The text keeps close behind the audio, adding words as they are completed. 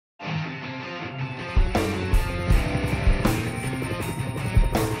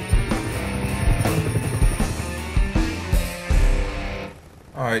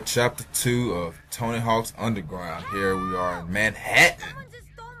Alright, chapter 2 of Tony Hawk's Underground. Here we are in Manhattan.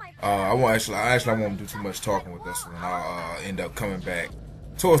 I won't do too much talking with this one. I'll end up coming back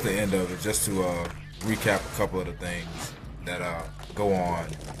towards the end of it just to recap a couple of the things that go on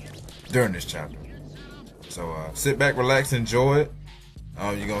during this chapter. So sit back, relax, enjoy it.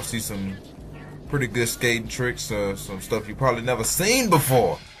 You're gonna see some pretty good skating tricks, some stuff you probably never seen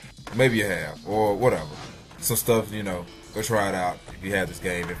before. Maybe you have, or whatever. Some stuff, go try it out if you have this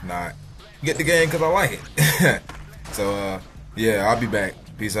game. If not, get the game because I like it. So, yeah, I'll be back.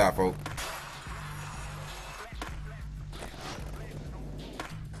 Peace out, folks.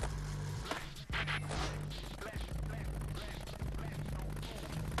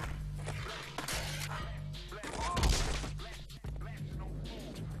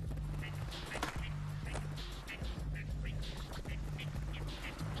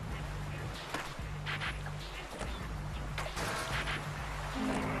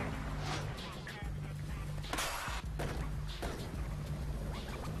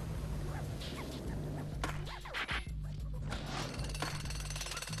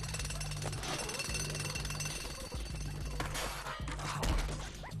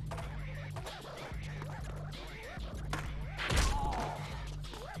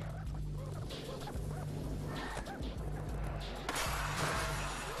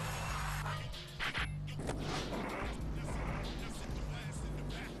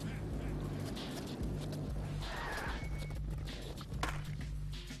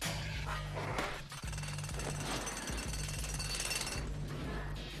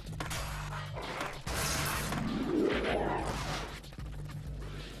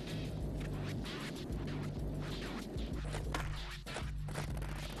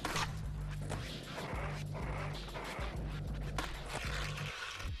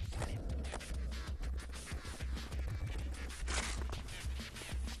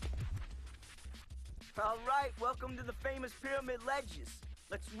 All right, welcome to the famous pyramid ledges.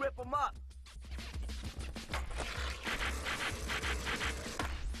 Let's rip them up.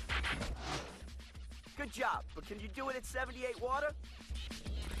 Good job, but can you do it at 78 water?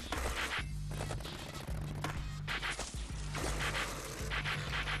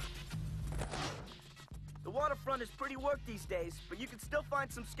 The waterfront is pretty work these days, but you can still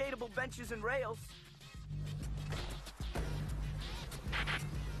find some skatable benches and rails.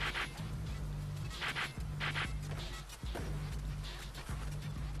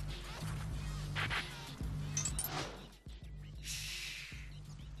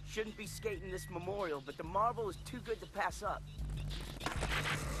 Shouldn't be skating this memorial, but the marble is too good to pass up.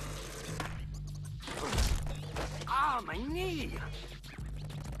 Ah, my knee!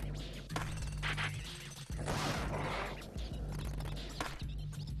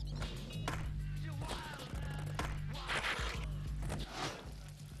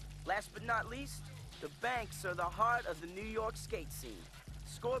 Last but not least, the banks are the heart of the New York skate scene.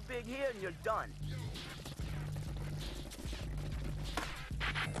 Score big here and you're done.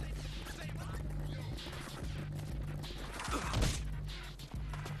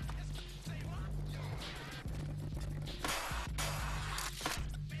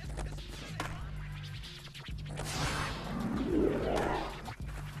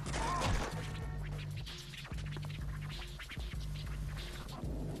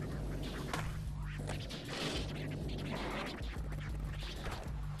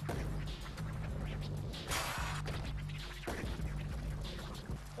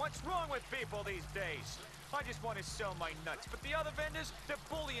 What's wrong with people these days? I just want to sell my nuts, but the other vendors, they're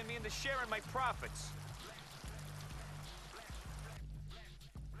bullying me into sharing my profits.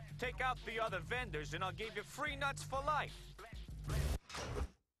 Take out the other vendors and I'll give you free nuts for life.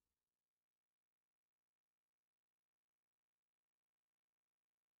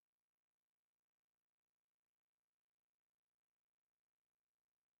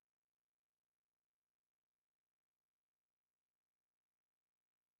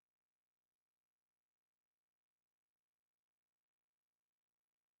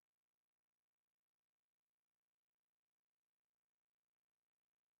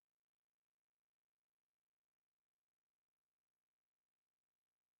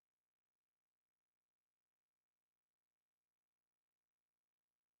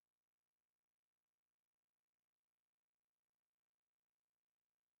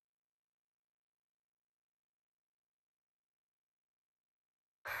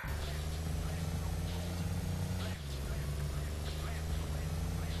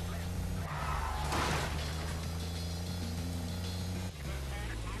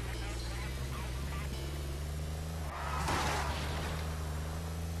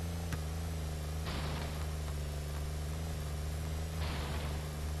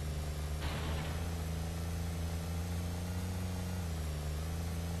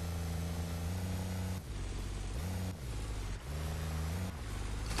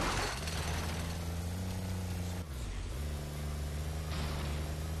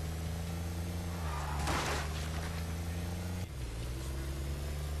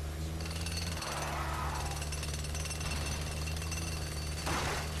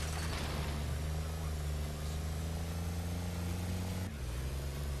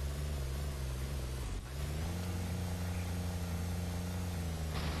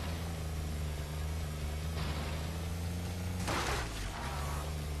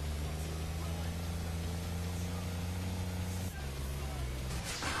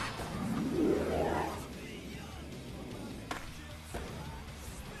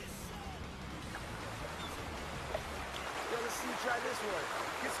 try this one.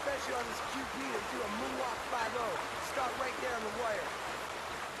 Get special on this QP and do a moonwalk 5-0. Start right there on the wire.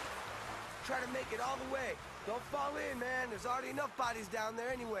 Try to make it all the way. Don't fall in, man. There's already enough bodies down there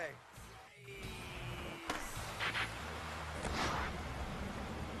anyway.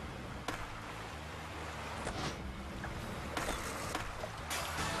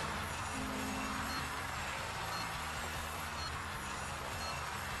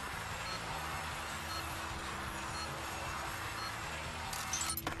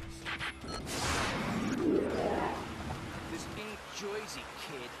 This ain't Jersey,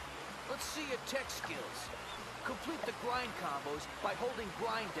 kid. Let's see your tech skills. Complete the grind combos by holding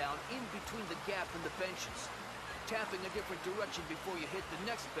grind down in between the gap and the benches. Tapping a different direction before you hit the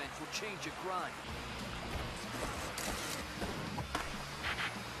next bench will change your grind.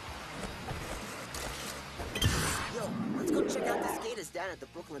 Yo, let's go check out the skaters down at the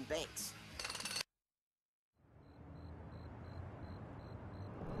Brooklyn Banks.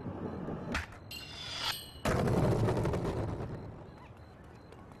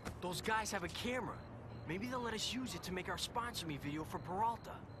 Those guys have a camera. Maybe they'll let us use it to make our sponsor me video for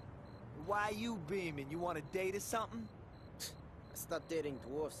Peralta. Why you beaming? You want a date or something? I stopped dating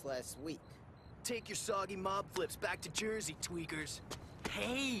dwarfs last week. Take your soggy mob flips back to Jersey, tweakers.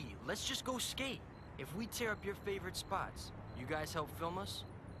 Hey, let's just go skate. If we tear up your favorite spots, you guys help film us?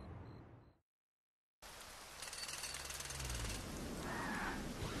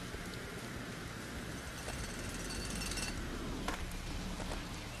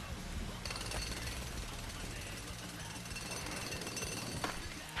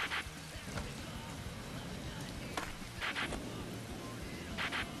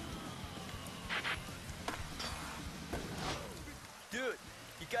 Dude,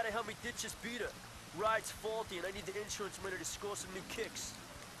 you gotta help me ditch this beater. Ride's faulty and I need the insurance money to score some new kicks.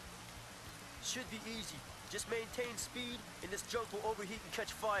 Should be easy. Just maintain speed and this junk will overheat and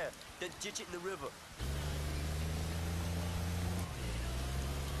catch fire, then ditch it in the river.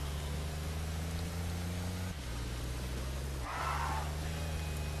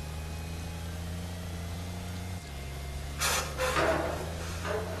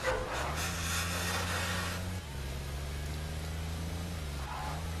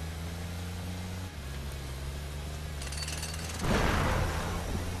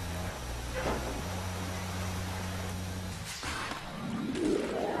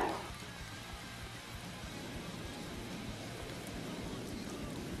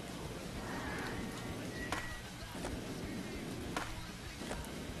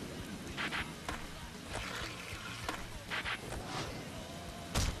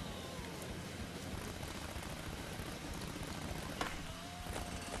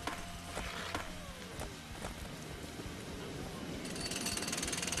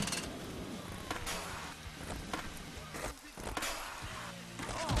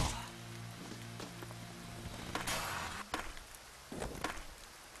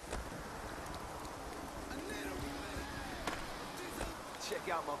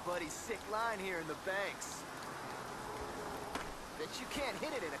 Check out my buddy's sick line here in the Banks. Bet you can't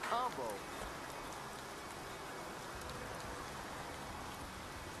hit it in a combo.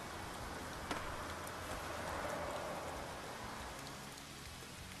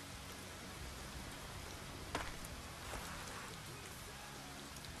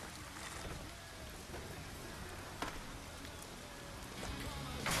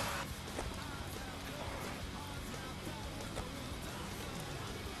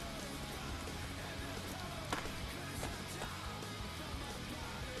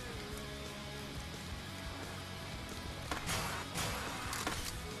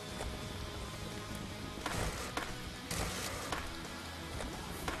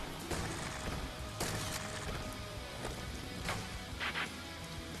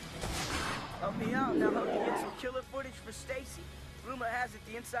 Help me out, now help me get some killer footage for Stacy. Rumor has it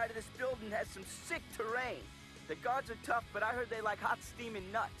the inside of this building has some sick terrain. The guards are tough, but I heard they like hot steaming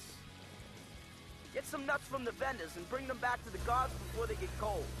nuts. Get some nuts from the vendors and bring them back to the guards before they get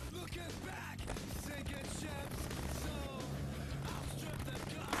cold. Looking back, sinking ships, so I'll strip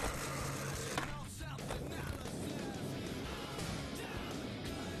the guards, no self-analysis.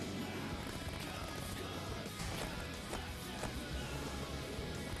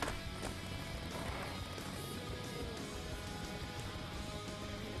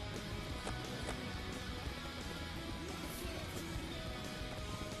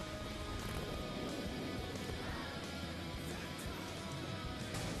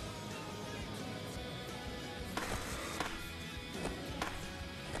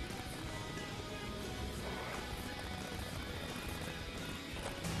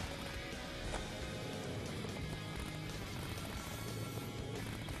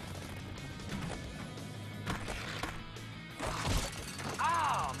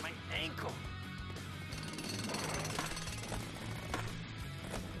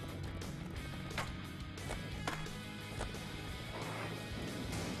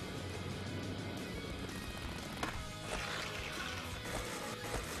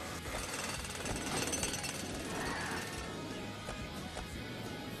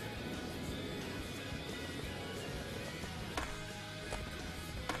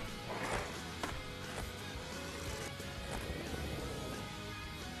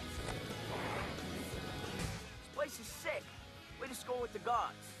 score with the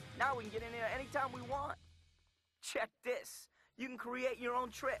guards. Now we can get in there anytime we want. Check this. You can create your own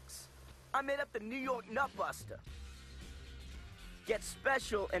tricks. I made up the New York Nutbuster. Get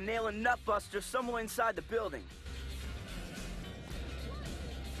special and nail a Nutbuster somewhere inside the building.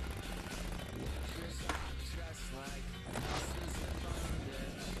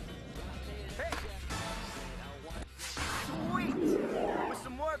 Hey! Sweet! With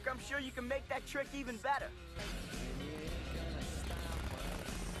some work, I'm sure you can make that trick even better.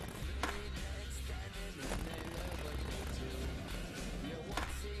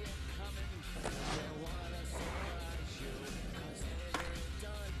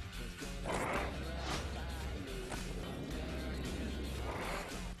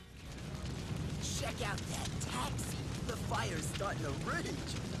 Check out that taxi. The fire's starting to rage.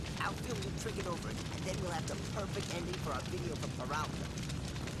 I'll film you tricking over it, and then we'll have the perfect ending for our video for Peralta.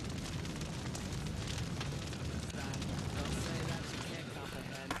 Don't say that you can't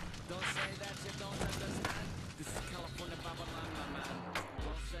comprehend. Don't say that you don't understand. This is California Babylon, my man.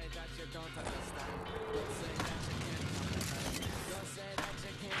 Don't say that you don't understand. Don't say that you can't comprehend. Don't say that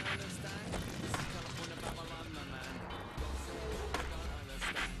you can't understand. This is California Babylon, my man. Don't say that you don't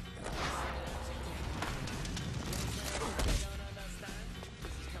understand. Don't say that you can't comprehend. Don't say that you don't understand.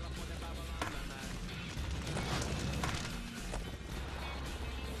 This is California Babylon, my man.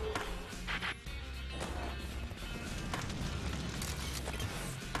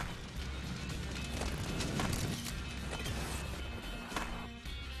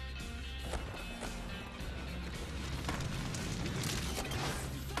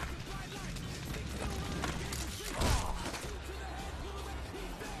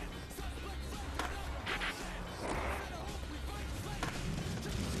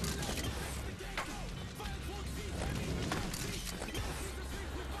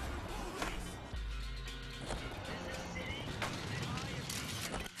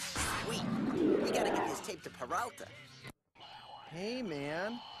 Sweet. We gotta get this tape to Peralta. Hey,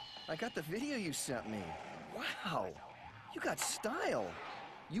 man. I got the video you sent me. Wow. You got style.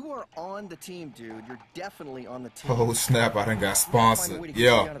 You are on the team, dude. You're definitely on the team. Oh snap! I done got Find a way sponsored. to get you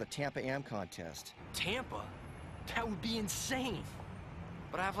out Yeah. of the Tampa Am contest. Tampa? That would be insane.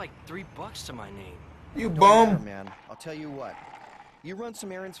 But I have like $3 to my name. You Don't matter, bum. man. I'll tell you what. You run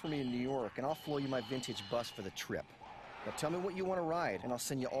some errands for me in New York, and I'll flow you my vintage bus for the trip. Now tell me what you want to ride, and I'll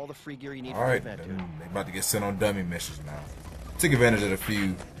send you all the free gear you need All for the right, event, dude. they about to get sent on dummy missions now. Took advantage of a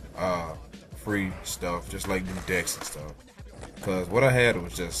few free stuff, just like new decks and stuff. Cause what I had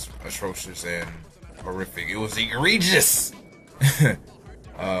was just atrocious and horrific. It was egregious. Yeah,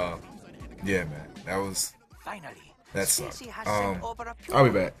 man, that was. Finally, That Stacy sucked. has sent over a I'll be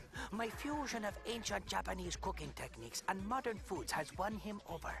back. My fusion of ancient Japanese cooking techniques and modern foods has won him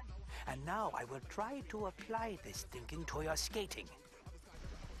over. And now I will try to apply this thinking to your skating.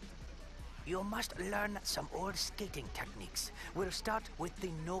 You must learn some old skating techniques. We'll start with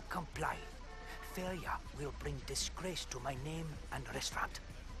the no comply. Failure will bring disgrace to my name and restaurant.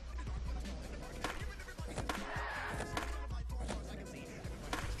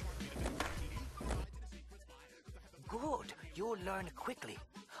 Good. You'll learn quickly.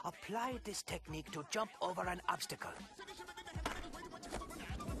 Apply this technique to jump over an obstacle.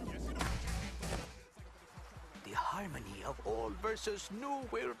 The harmony of old versus new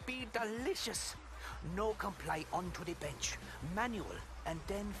will be delicious. No comply onto the bench. Manual, and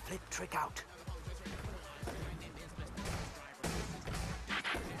then flip trick out.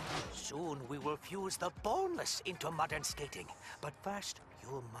 Soon we will fuse the boneless into modern skating. But first,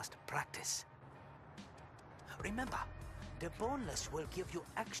 you must practice. Remember, the boneless will give you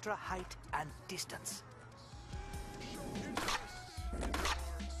extra height and distance.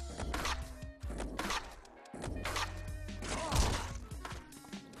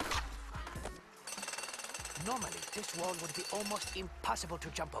 Normally, this wall would be almost impossible to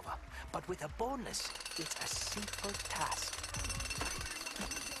jump over, but with a boneless, it's a simple task.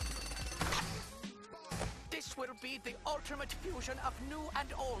 This will be the ultimate fusion of new and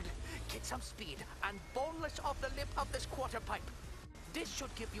old. Get some speed and boneless off the lip of this quarter pipe. This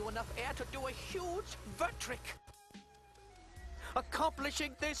should give you enough air to do a huge vert trick.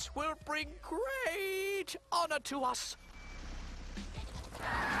 Accomplishing this will bring great honor to us.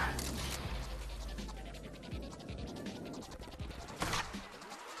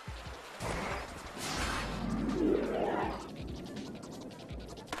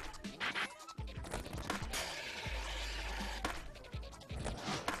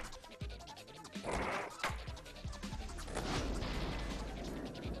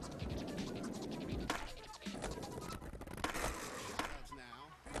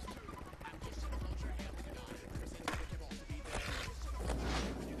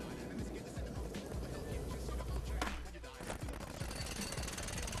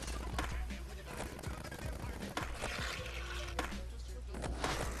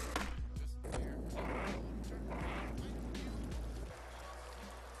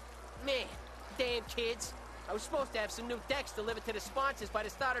 Man, damn kids. I was supposed to have some new decks delivered to the sponsors by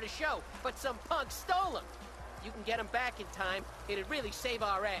the start of the show, but some punk stole them. You can get them back in time, it'd really save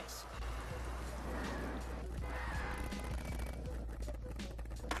our ass.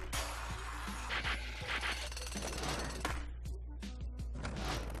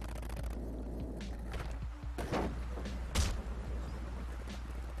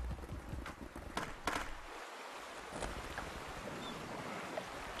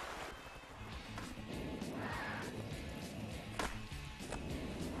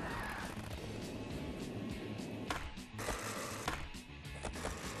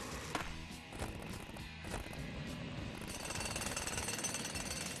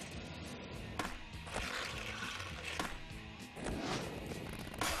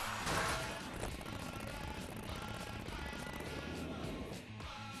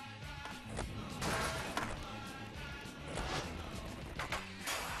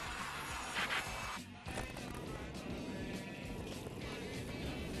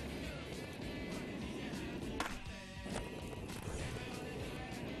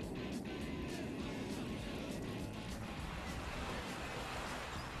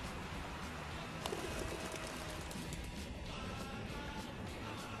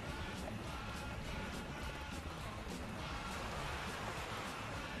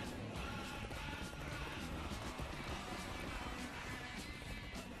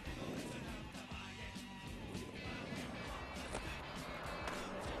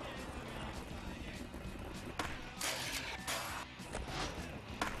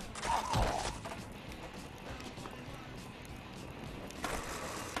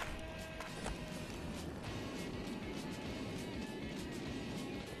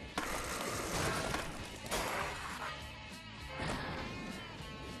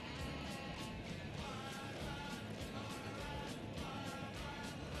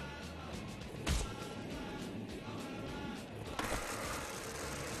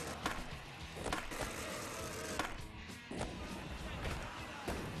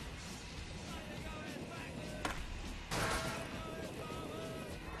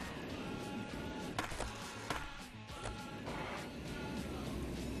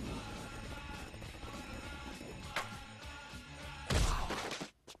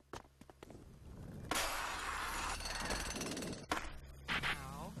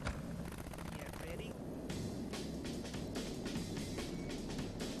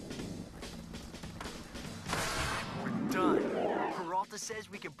 Done. Peralta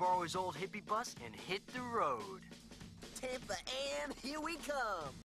says we can borrow his old hippie bus and hit the road. Tampa Ann, here we come.